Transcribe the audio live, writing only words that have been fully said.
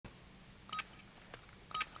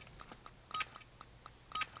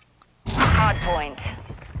hard point.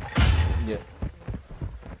 Yeah.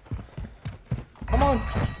 Come on.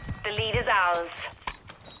 The lead is ours.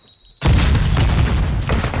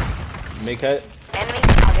 Make cut. Enemy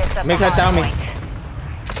targets at Make the that sound hard me.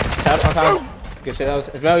 point. Shout on time. Good shit. Is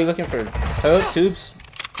Val, you looking for tubes?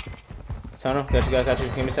 Tunnel. Got you.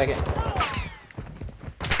 Give me a second.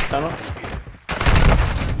 Tunnel.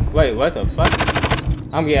 Wait, what the fuck?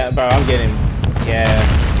 I'm getting. Yeah.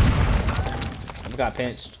 I got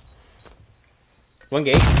pinched. One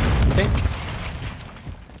gate, I think.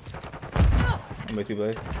 I'm with you,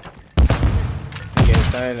 Blaze. I'm getting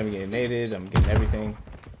stunned, I'm getting naded, I'm getting everything.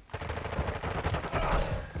 I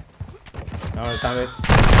don't know what time it is.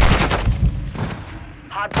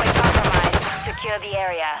 Hardpoint compromised. Secure the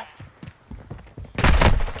area.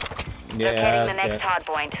 Yeah, Locating the next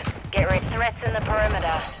hardpoint. Get rid of threats in the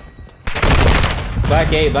perimeter. Black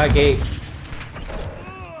gate.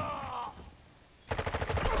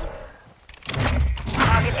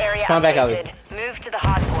 Target area Come on back, Ali. updated. Move to the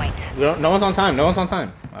hardpoint. No one's on time.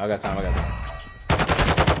 I got time.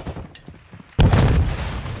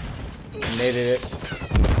 Naded it.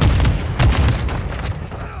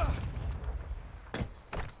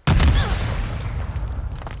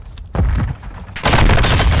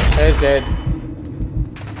 Head's dead.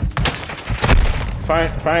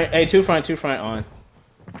 Front. Hey, two front on.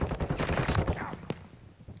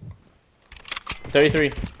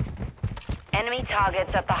 33. Enemy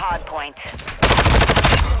targets at the hardpoint.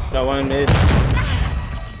 Got one mid.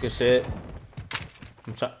 Good shit.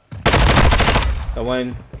 Got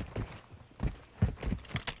one.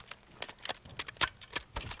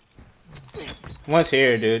 One's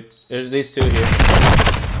here, dude. There's these two here.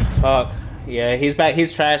 Fuck. Yeah, he's back.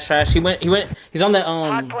 He's trash. He went. He's on the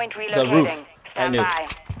Hardpoint relocating. the roof. Stand by.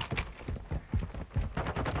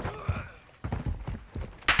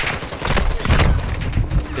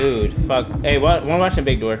 Dude, fuck. Hey, what? One watching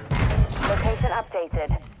big door. Location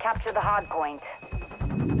updated. Capture the hardpoint.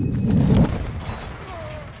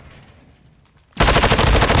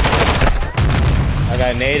 I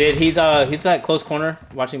got naded. He's that close corner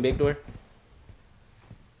watching big door.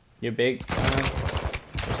 You're big.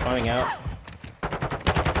 We're spawning out.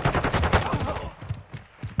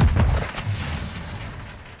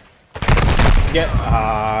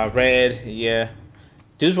 Yeah. Red. Yeah.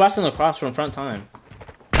 Dude's watching the cross from front time.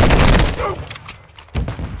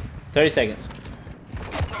 30 seconds.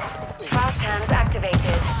 Fast hands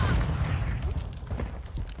activated.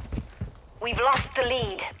 We've lost the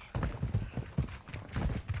lead.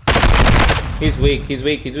 He's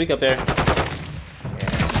weak up there.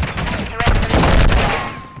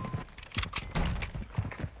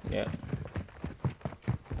 Yeah.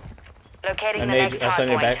 Locating the next I'll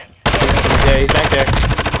send you hardpoint. back. Yeah, he's back there.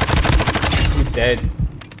 He's dead.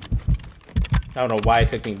 I don't know why it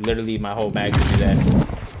took me literally my whole mag to do that.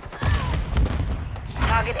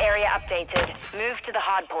 Target area updated. Move to the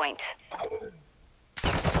hardpoint.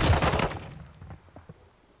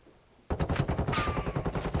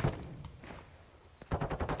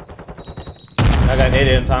 I got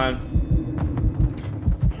naded in time.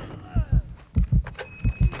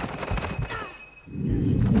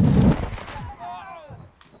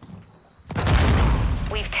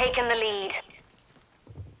 We've taken the lead.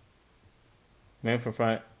 Man from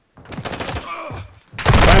front.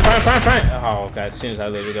 Front! Oh god, as soon as I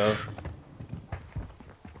let it go.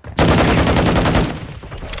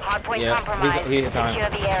 Hardpoint Yeah, compromised. he's in time. Secure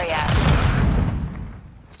the area.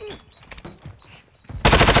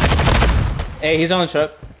 Hey, he's on the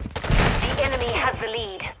truck. The enemy has the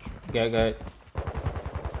lead.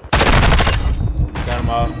 Got him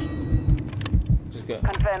off. Just go.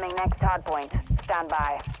 Confirming next hardpoint. Stand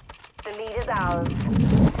by. The lead is ours.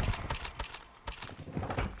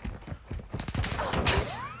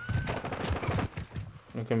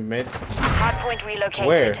 Okay, mid. Hardpoint relocated.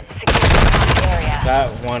 Where? Secure the target area.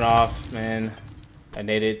 Got one off, man. I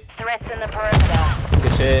naded. Threats in the perimeter.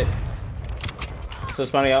 Good shit. Still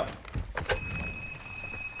spawning out.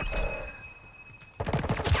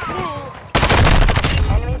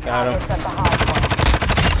 Enemy Got him. targets at the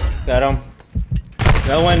hardpoint. Got him.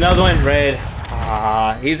 Another one, red.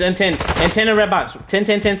 He's in 10. In 10 in red box.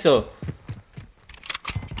 10 still.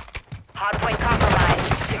 Hardpoint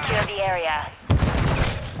compromised. Secure the area.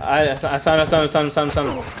 I saw him. Enemy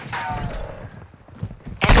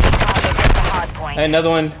targets at the hardpoint. Another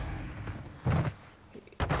one.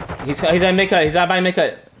 He's at mid cut. He's out by mid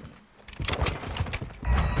cut.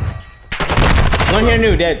 One here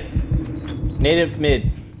new, dead. Native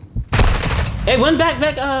mid. Hey, one back,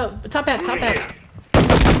 top back.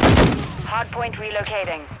 Hardpoint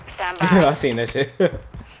relocating. Stand by. I seen that shit.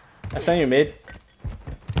 I saw your mid.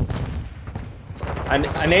 I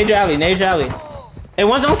need your alley, need your alley. Hey,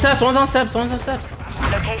 one's on steps, one's on steps, one's on steps.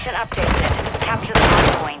 Location updated. Capture the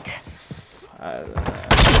hard point.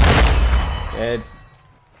 Dead.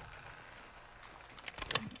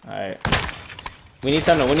 Alright. We need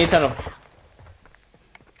tunnel, we need tunnel.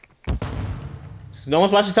 No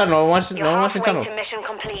one's watching tunnel, no one watching tunnel. To mission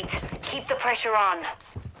complete. Keep the pressure on.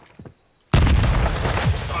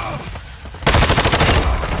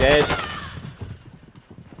 Dead.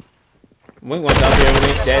 Wing one's out there with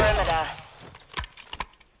me, dead.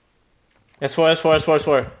 S4, S4, S4,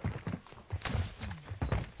 S4.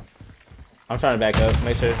 I'm trying to back up,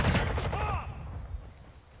 make sure.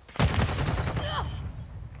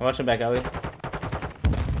 I'm watching back alley.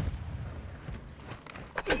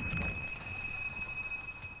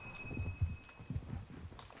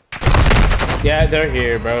 Yeah, they're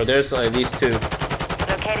here, bro. There's at least two.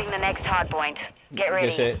 Locating the next hard point. Get ready.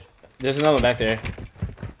 Good shit. There's another one back there.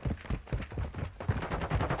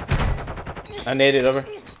 I naded over.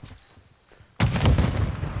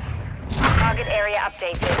 Target area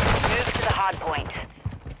updated. Move to the hard point.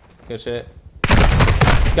 Good shit.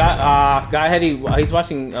 Guy head, he's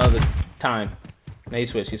watching the time. No, he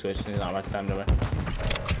switched. He's not watching time, no way.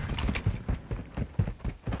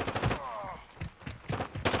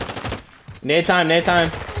 Nade time, nade time.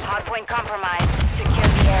 Hard point compromised. Secure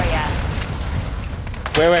the area.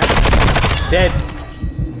 Where? Dead.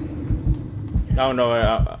 I don't know where.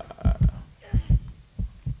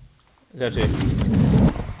 Got you.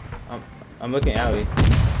 I'm looking alley.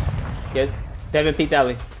 Get Devin peeked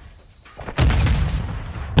alley.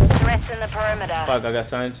 Threats in the perimeter. Fuck, I got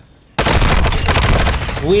signs.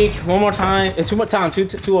 Weak. One more time. It's 2 more time.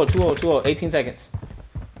 2-0. 18 seconds.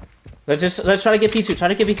 Let's try to get P2. Try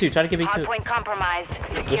to get P2. Hard point compromised.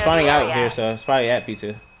 We're spawning out here, so it's probably at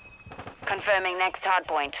P2. Confirming next hard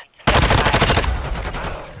point.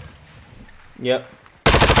 Yep.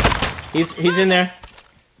 He's in there.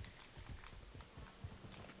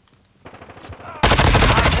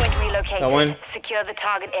 Hard point relocated. Got one. Secure the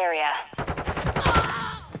target area.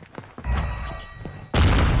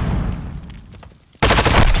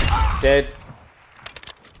 Dead.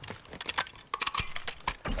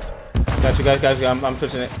 Got you, I'm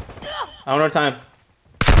pushing it. I don't know time.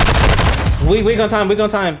 Weak on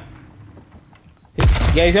time.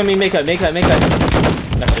 Yeah, he's gonna be make up. I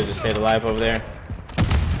should just stayed alive over there.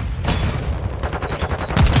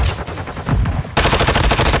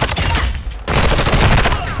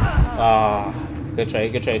 Ah, good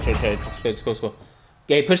trade. It's cool.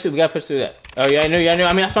 Yeah, push through. We gotta push through that. Oh yeah, I knew. I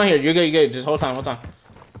mean, I'm fine here. You're good. Just hold on.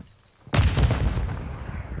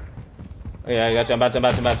 Oh, yeah, I got you. I'm about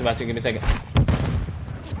to. Give me a second.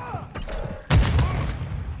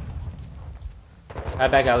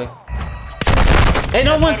 Back alley. Hey,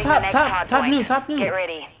 no one's top new. Get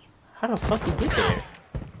ready. How the fuck did you get there?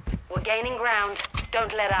 We're gaining ground.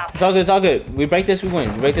 Don't let up. It's all good. We break this, we win.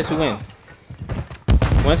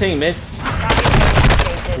 One thing, mid.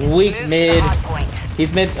 Weak mid.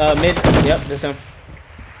 He's mid. Yep, that's him.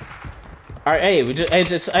 All right, hey,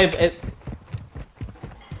 just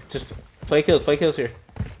play kills here.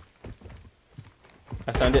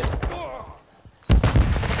 I stunned it.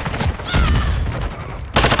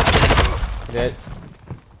 Dead.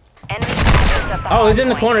 Oh, he's in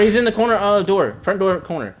the corner. Door. Front door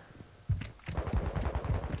corner.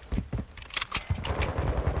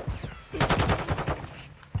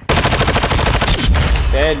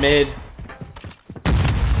 Dead mid.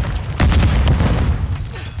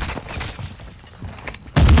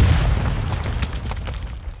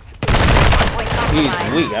 He's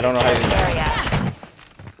weak. I don't know how he's doing.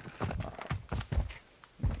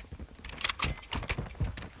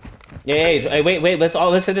 Yeah, hey, wait. Let's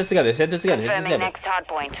hit this together. Confirming next hard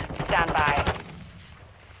point. Stand by.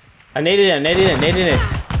 I naded in.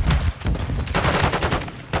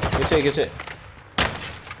 Good shit.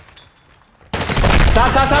 Stop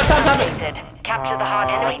it. Capture the hard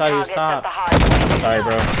enemy I thought you targets at stopped. the hard point. Sorry,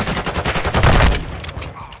 bro.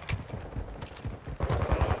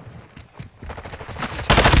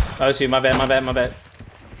 Oh, shoot, my bad.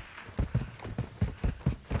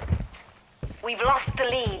 We've lost the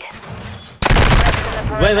lead.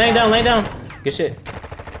 Wait, laying down. Good shit.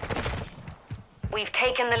 We've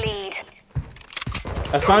taken the lead.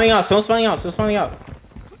 Spawning out. Still spawning out.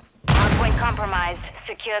 Hardpoint compromised.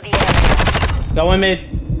 Secure the area. Got one mid.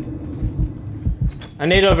 I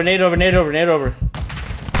nade over.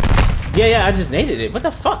 Yeah, I just naded it. What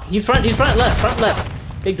the fuck? He's front left.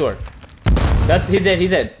 Big door. He's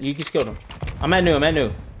dead. You just killed him. I'm at new.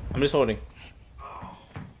 I'm just holding.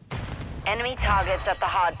 Enemy targets at the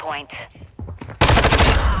hard point.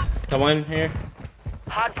 Got one here.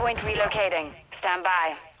 Hard point relocating. Stand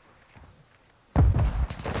by.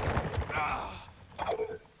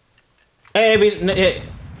 Hey,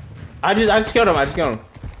 I just killed him. I just killed him.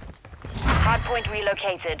 Hardpoint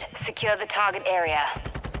relocated. Secure the target area.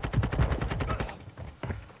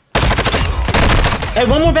 Hey,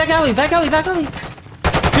 one more back alley. Back alley. Back alley.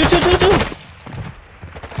 Two.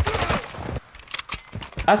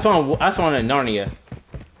 I spawned in Narnia.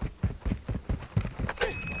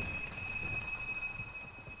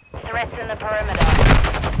 Threats in the perimeter.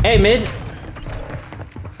 Hey, mid.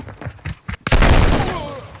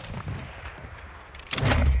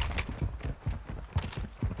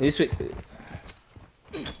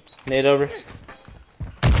 Nade over.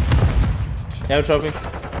 No trophy.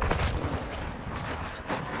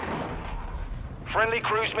 Friendly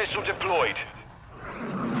cruise missile deployed.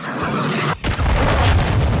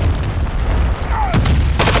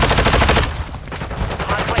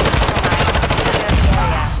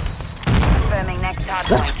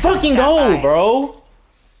 Let's fucking go, bro.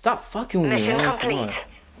 Stop fucking with me, Mission man. Come complete. on.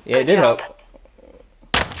 Yeah, it Good did help. job.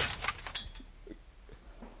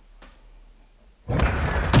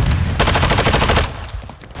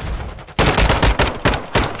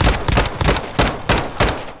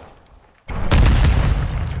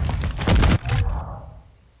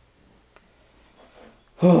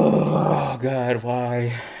 Oh God,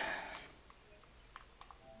 why?